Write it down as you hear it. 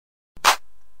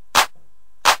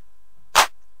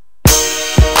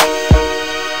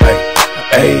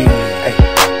Hey, hey,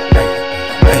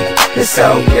 hey, it's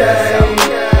okay.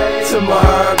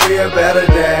 Tomorrow be a better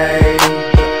day.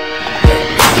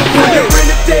 When you're in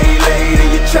the day late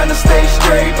and you're trying to stay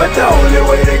straight, but the only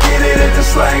way to get it is to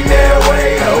slang their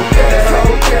way. Okay,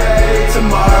 okay,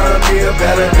 tomorrow be a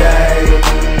better day.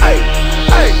 Hey,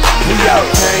 hey, we all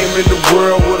came in the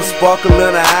world with a sparkle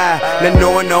in our eye, not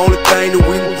knowing the only thing that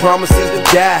we can promise is to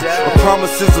die. A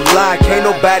promise is a lie, can't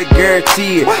nobody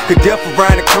guarantee it. Cause death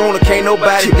around the corner, can't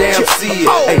nobody damn see it.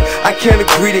 Hey, I can't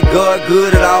agree that God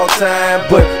good at all times,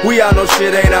 but we all know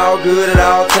shit ain't all good at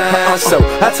all times. So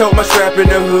I told my strap in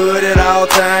the hood at all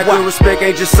times, good respect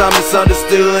ain't just something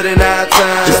misunderstood in our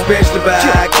time. Especially by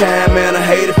our kind, man, I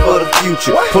hate it for the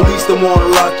future. Police don't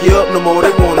wanna lock you up no more,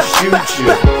 they wanna shoot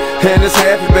you. And it's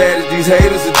half as bad as these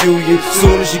haters will do you.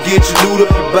 Soon as you get your loot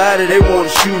up your body, they wanna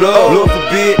shoot up. Lord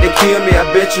forbid they kill me, I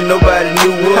bet you nobody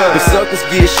knew us. But suckers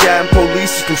get shot and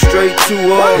police come straight to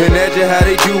us. And that's just how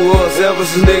they do us, ever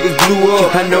since niggas blew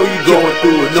up. I know you going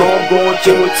through it, know I'm going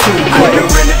through it too. When you're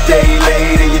in the day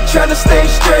late and you're trying to stay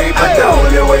straight, but the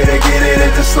only way to get it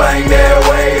is to slang their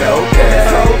way. Okay,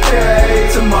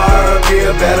 okay, tomorrow be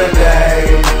a better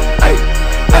day. Hey,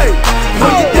 hey,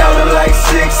 when you're down to like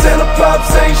 6 and the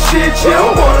pops ain't shit, you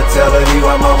don't wanna tell her you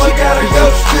my mama gotta go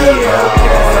strip.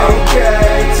 Okay,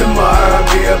 okay, tomorrow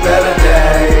be a better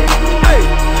day. Hey,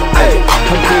 hey,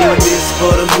 I'm doing this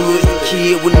for the hood, the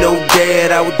kid with no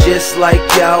dad. I was just like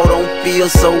y'all, don't feel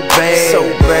so bad. So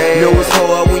bad. Know it's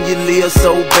hard when you live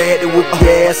so bad. They whoop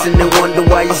your ass and they wonder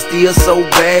why you still so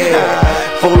bad.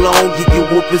 For long, you get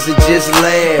whoopers and just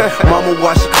laugh. Mama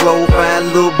wash your clothes, find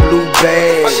a little blue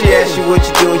bag. She ask you what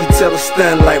you doing, you tell her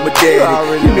stun like my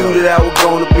daddy. You knew that I was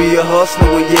gonna be a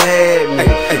hustler when you had me.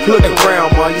 Look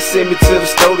around, ma, you sent me to the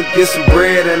store to get some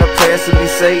bread, and I passed to me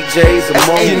say J's a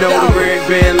moment. You know the red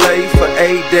been late for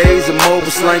 8 days or more, but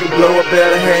slang a blow, I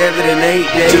better have it in 8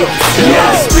 days.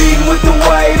 Yeah, speeding with the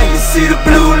white and you see the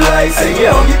blue lights, and you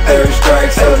on your third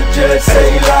strike, so the judge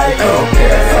say like,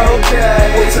 okay,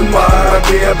 okay, tomorrow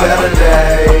be a better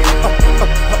day.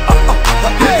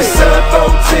 Your son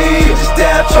 14, just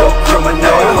dabbed your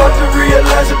criminal. Hard to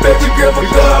realize, I bet you girl will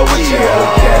go with you.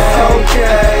 Okay,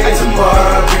 okay,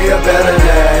 tomorrow be a better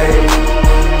day.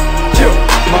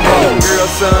 My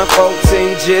homegirl son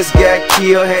 14 just got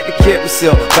killed, had to keep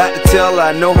myself. About to tell her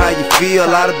I know how you feel,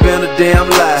 I'd have been a damn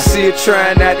lie. See her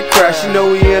trying not to cry, she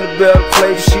know we in a better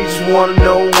place, she just wanna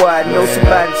know why. Know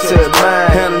somebody to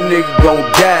mine, and a nigga gon'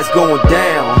 die, it's going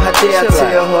down. How dare I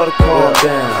tell her to calm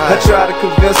down? I try to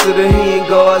convince her that he ain't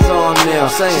God's on now.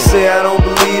 She say I don't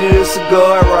believe that it's a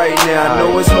God right now. I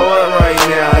know it's hard right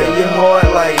now, and your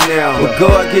heart like now. But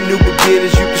God get new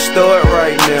beginnings, you can start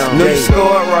right now. Know you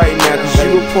scarred right now, cause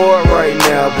you apart right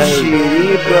now. But shit,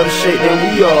 he in better shape than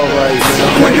we all right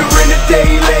now. When you're in the day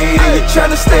late and you're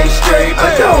trying to stay straight,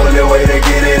 but the only way to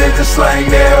get it is to slang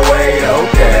their way.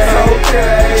 Okay,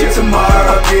 okay,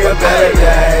 tomorrow be a better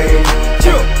day.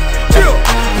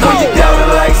 When you